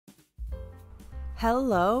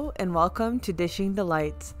Hello and welcome to Dishing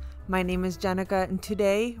Delights. My name is Jenica and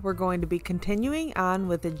today we're going to be continuing on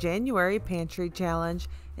with the January Pantry Challenge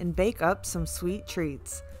and bake up some sweet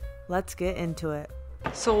treats. Let's get into it.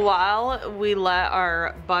 So while we let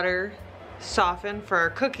our butter soften for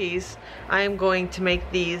our cookies, I am going to make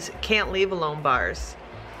these can't leave alone bars.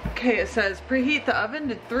 Okay, it says preheat the oven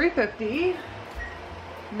to 350.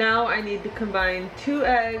 Now I need to combine 2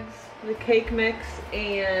 eggs, the cake mix,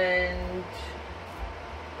 and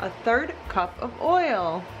a 1/3 cup of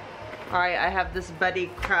oil. All right, I have this Betty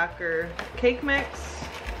Crocker cake mix.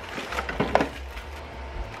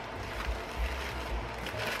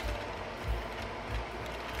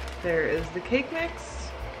 There is the cake mix.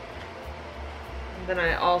 And then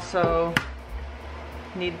I also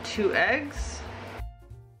need 2 eggs.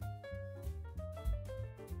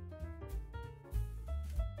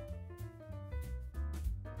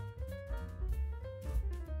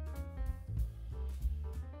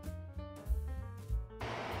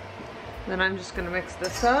 Then I'm just gonna mix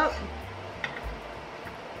this up.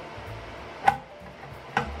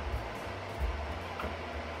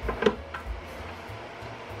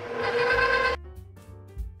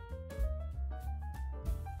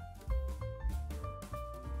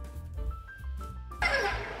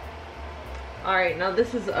 All right, now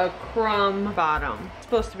this is a crumb bottom. It's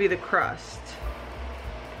supposed to be the crust.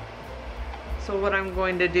 So what I'm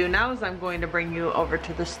going to do now is I'm going to bring you over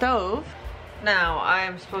to the stove. Now I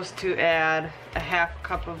am supposed to add a 1/2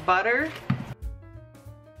 cup of butter.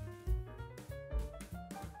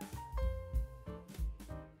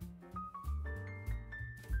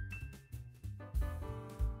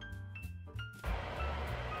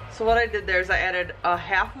 So what I did there is I added a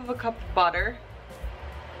 1/2 cup of butter,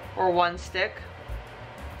 or 1 stick.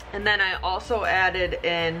 And then I also added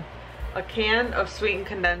in a can of sweetened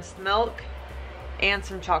condensed milk and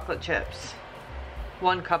some chocolate chips.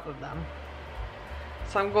 1 cup of them.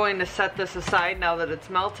 So I'm going to set this aside now that it's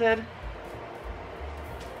melted.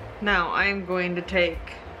 Now I'm going to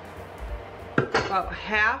take about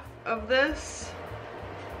 1/2 of this,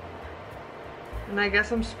 and I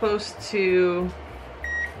guess I'm supposed to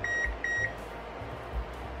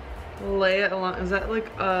lay it along. Is that like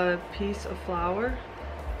a piece of flour?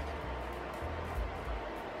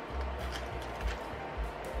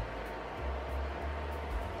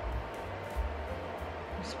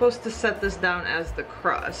 Supposed to set this down as the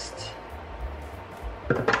crust.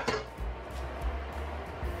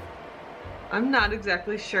 I'm not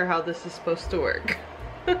exactly sure how this is supposed to work.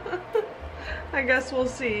 I guess we'll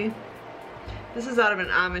see. This is out of an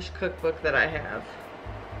Amish cookbook that I have.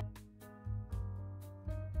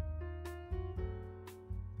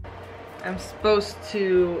 I'm supposed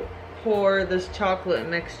to pour this chocolate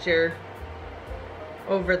mixture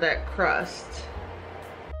over that crust.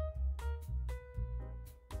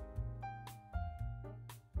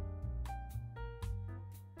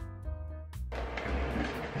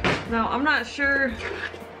 Now, I'm not sure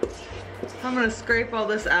how I'm gonna scrape all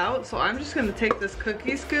this out, so I'm just gonna take this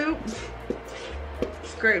cookie scoop,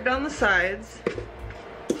 scrape down the sides,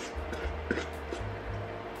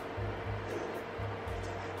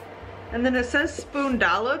 and then it says spoon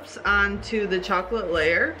dollops onto the chocolate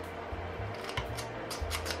layer.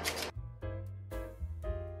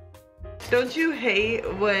 Don't you hate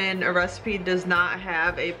when a recipe does not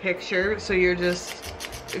have a picture, so you're just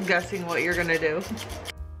guessing what you're gonna do?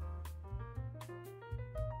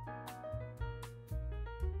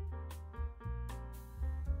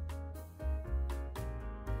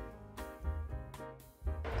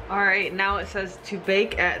 Alright, now it says to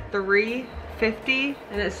bake at 350,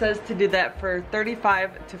 and it says to do that for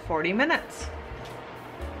 35 to 40 minutes.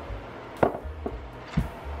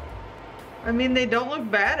 I mean, they don't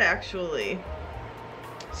look bad actually.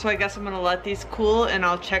 So I guess I'm gonna let these cool and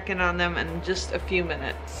I'll check in on them in just a few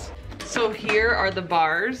minutes. So here are the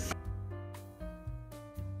bars.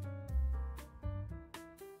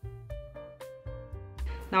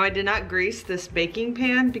 Now I did not grease this baking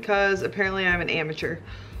pan because apparently I'm an amateur.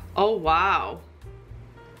 Oh wow.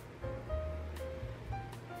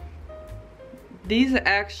 These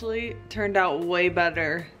actually turned out way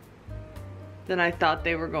better than I thought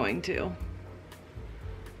they were going to.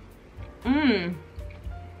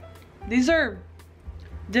 These are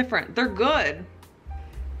different. They're good.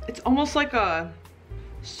 It's almost like a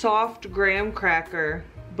soft graham cracker,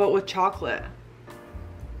 but with chocolate.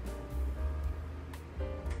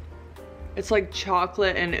 It's like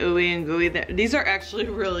chocolate and ooey and gooey. These are actually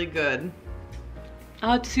really good.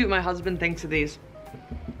 I'll have to see what my husband thinks of these.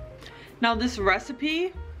 Now this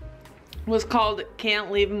recipe was called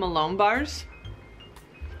Can't Leave 'Em Alone Bars.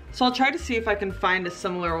 So I'll try to see if I can find a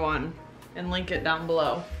similar one and link it down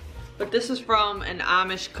below. But this is from an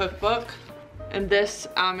Amish cookbook, and this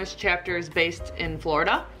Amish chapter is based in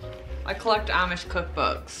Florida. I collect Amish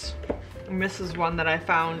cookbooks, and this is one that I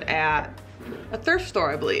found at a thrift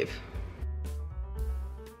store, I believe.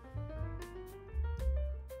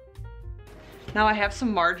 Now I have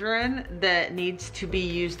some margarine that needs to be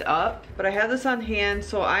used up, but I have this on hand,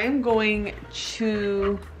 so I am going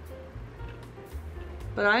to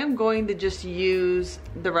just use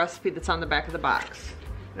the recipe that's on the back of the box.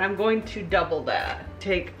 And I'm going to double that.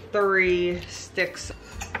 Take 3 sticks.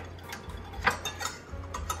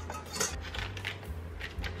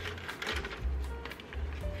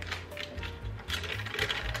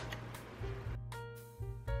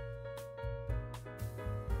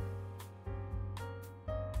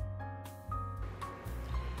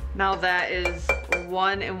 Now that is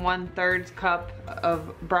 1 1/3 cup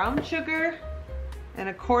of brown sugar and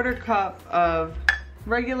 1/4 cup of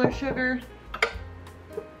regular sugar.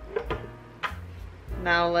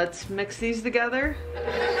 Now let's mix these together.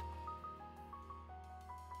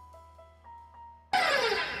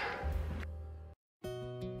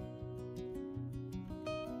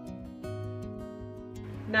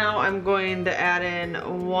 Now I'm going to add in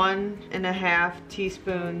 1 1/2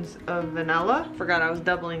 teaspoons of vanilla. Forgot I was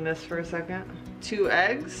doubling this for a second. 2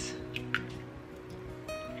 eggs.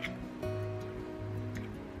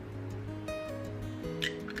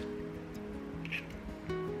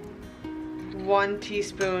 1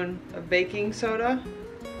 teaspoon of baking soda.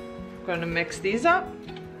 I'm going to mix these up.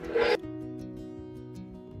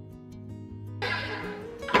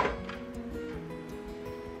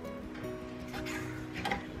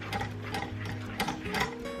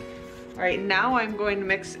 All right, now I'm going to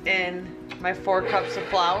mix in my 4 cups of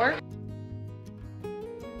flour.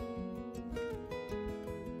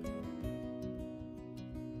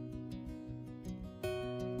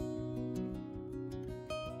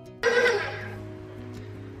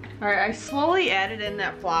 All right, I slowly added in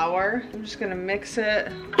that flour. I'm just gonna mix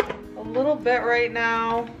it a little bit right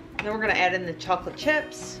now. Then we're gonna add in the chocolate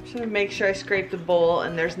chips. Just gonna make sure I scrape the bowl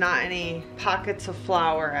and there's not any pockets of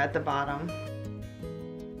flour at the bottom.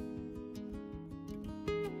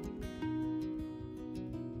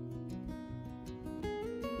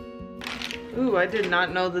 Ooh, I did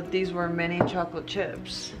not know that these were mini chocolate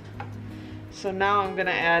chips. So now I'm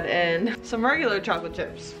gonna add in some regular chocolate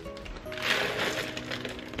chips.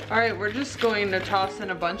 All right, we're just going to toss in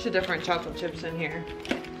a bunch of different chocolate chips in here.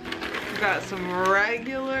 We've got some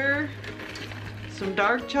regular, some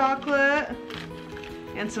dark chocolate,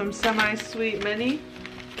 and some semi-sweet mini.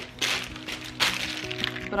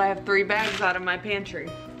 But I have 3 bags out of my pantry.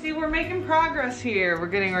 See, we're making progress here. We're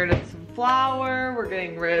getting rid of some flour, we're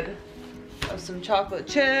getting rid of some chocolate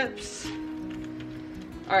chips.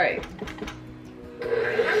 All right.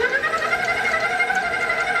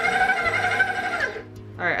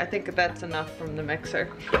 All right, I think that's enough from the mixer.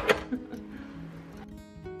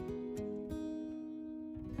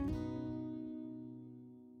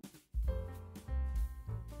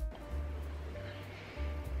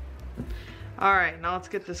 All right, now let's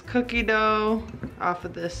get this cookie dough off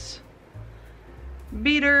of this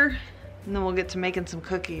beater, and then we'll get to making some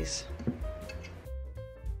cookies.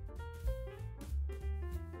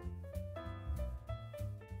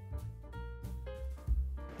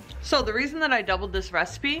 So the reason that I doubled this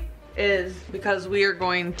recipe is because we are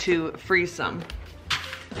going to freeze some.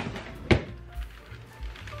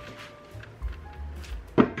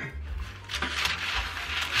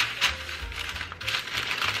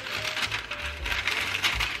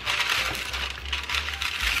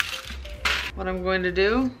 What I'm going to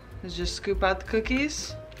do is just scoop out the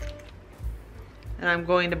cookies, and I'm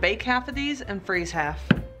going to bake half of these and freeze half.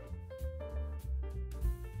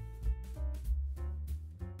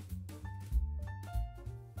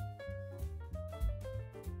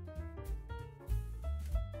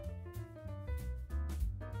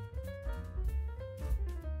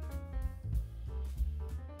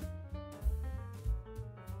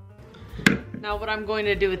 Now what I'm going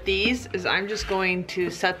to do with these is I'm just going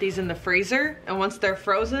to set these in the freezer, and once they're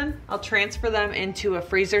frozen, I'll transfer them into a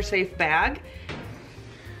freezer safe bag.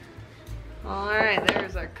 All right,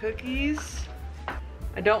 there's our cookies.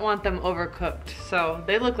 I don't want them overcooked, so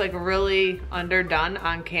they look like really underdone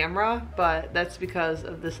on camera, but that's because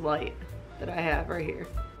of this light that I have right here.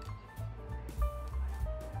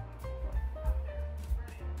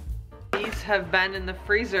 These have been in the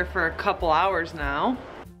freezer for a couple hours now.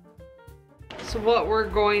 So what we're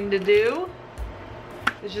going to do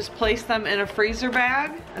is just place them in a freezer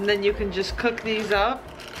bag, and then you can just cook these up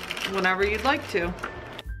whenever you'd like to.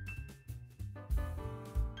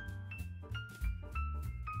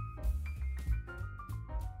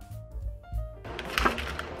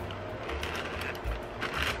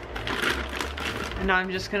 And now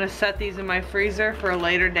I'm just gonna set these in my freezer for a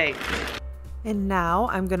later date. And now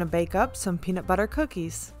I'm gonna bake up some peanut butter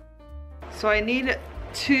cookies. So I need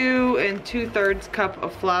 2 2/3 cup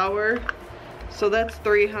of flour. So that's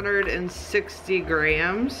 360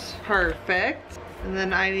 grams. Perfect. And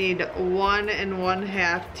then I need 1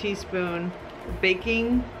 1/2 teaspoon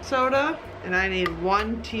baking soda. And I need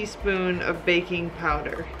 1 teaspoon of baking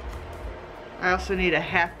powder. I also need a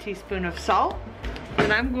 1/2 teaspoon of salt.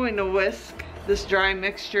 And I'm going to whisk this dry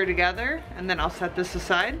mixture together, and then I'll set this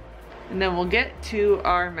aside. And then we'll get to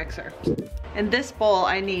our mixer. In this bowl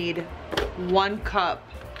I need 1 cup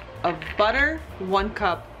of butter, 1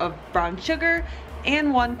 cup of brown sugar,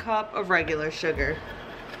 and 1 cup of regular sugar.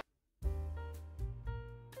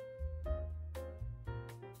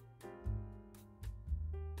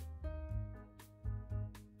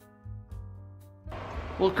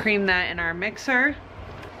 We'll cream that in our mixer.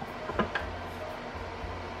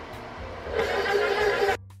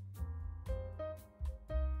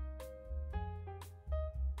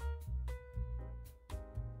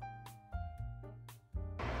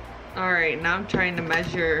 Alright, now I'm trying to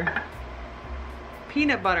measure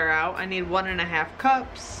peanut butter out. I need 1 1/2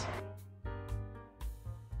 cups.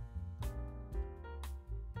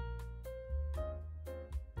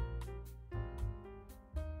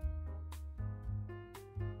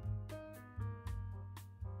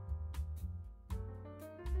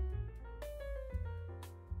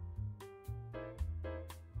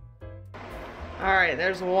 Alright,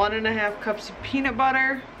 there's 1 1/2 cups of peanut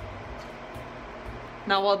butter.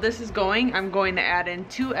 Now while this is going, I'm going to add in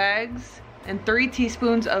 2 eggs and 3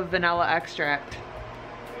 teaspoons of vanilla extract.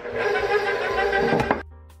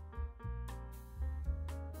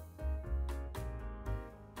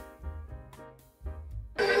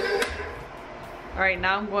 Alright,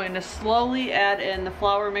 now I'm going to slowly add in the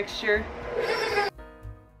flour mixture.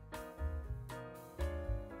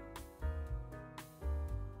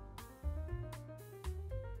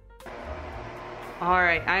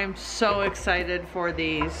 Alright, I am so excited for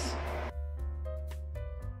these.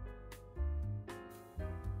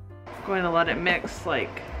 I'm going to let it mix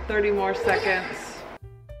like 30 more seconds.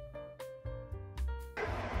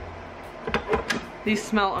 These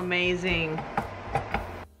smell amazing.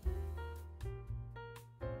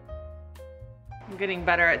 I'm getting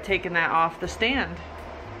better at taking that off the stand.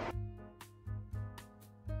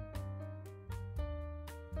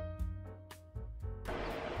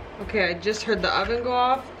 Okay, I just heard the oven go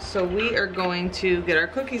off, so we are going to get our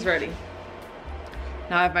cookies ready.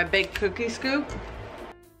 Now I have my big cookie scoop.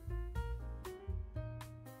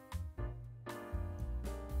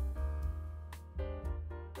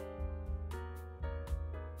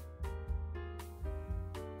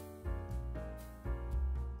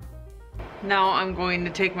 Now I'm going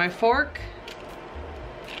to take my fork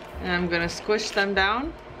and I'm going to squish them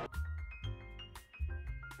down.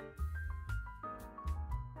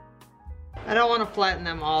 I don't want to flatten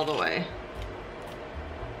them all the way.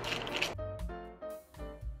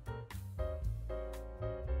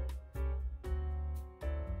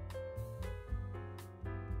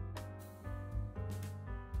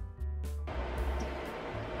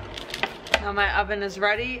 Now my oven is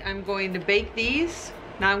ready. I'm going to bake these.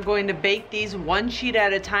 Now I'm going to bake these 1 sheet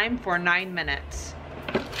at a time for 9 minutes.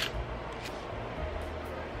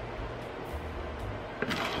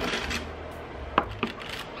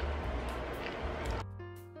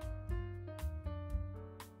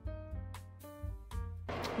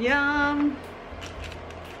 Yum!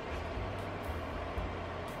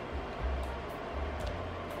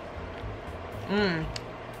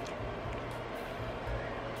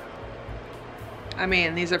 I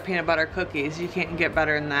mean, these are peanut butter cookies. You can't get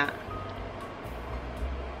better than that.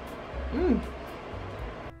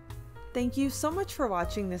 Thank you so much for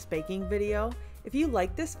watching this baking video. If you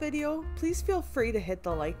like this video, please feel free to hit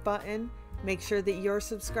the like button. Make sure that you're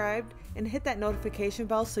subscribed and hit that notification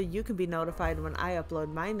bell so you can be notified when I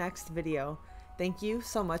upload my next video. Thank you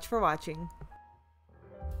so much for watching.